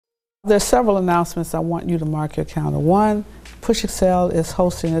There's several announcements I want you to mark your calendar. One, Push Excel is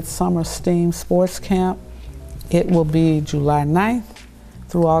hosting its summer STEAM sports camp. It will be July 9th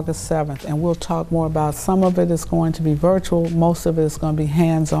through August 7th, and we'll talk more about some of it is going to be virtual, most of it is going to be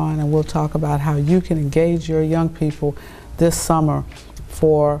hands-on, and we'll talk about how you can engage your young people this summer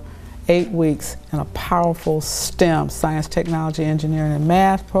for 8 weeks in a powerful STEM, science, technology, engineering, and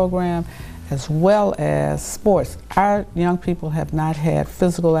math program, as well as sports. Our young people have not had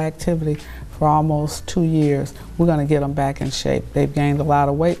physical activity for almost 2 years. We're going to get them back in shape. They've gained a lot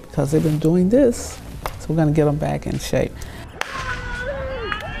of weight because they've been doing this, so we're going to get them back in shape.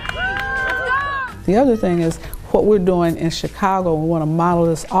 The other thing is what we're doing in Chicago. We want to model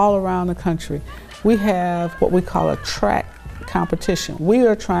this all around the country. We have what we call a track competition. We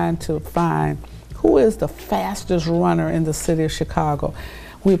are trying to find who is the fastest runner in the city of Chicago.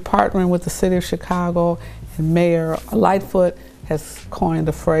 We're partnering with the city of Chicago, and Mayor Lightfoot has coined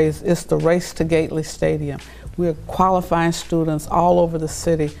the phrase, it's the race to Gately Stadium. We're qualifying students all over the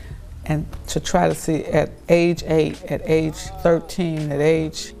city and to try to see at age 8, at age 13, at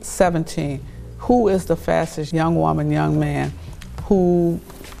age 17, who is the fastest young woman, young man, who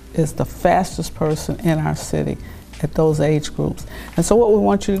is the fastest person in our city at those age groups. And so what we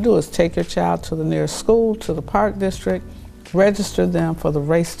want you to do is take your child to the nearest school, to the Park District, register them for the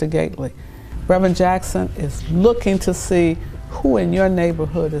Race to Gately. Reverend Jackson is looking to see who in your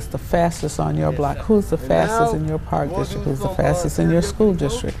neighborhood is the fastest on your block, who's the fastest in your park district, who's the fastest in your school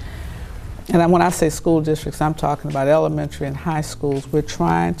district. And when I say school districts, I'm talking about elementary and high schools. We're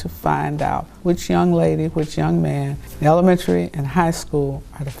trying to find out which young lady, which young man, elementary and high school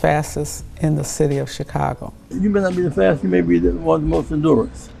are the fastest in the city of Chicago. You may not be the fastest, you may be the one with the most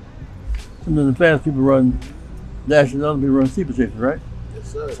endurance. Sometimes the fast people run dashes, other people run steeplechasing, right?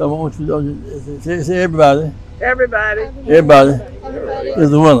 Yes, sir. So I want you to say everybody. Everybody. Everybody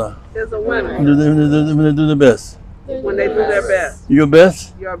is a winner. Is a winner. When they do their best. When they do their best. Your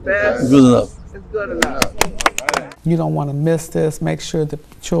best? Your best. Is good enough. It's good enough. You don't want to miss this. Make sure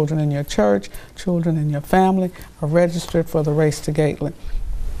that children in your church, children in your family are registered for the Race to Gately.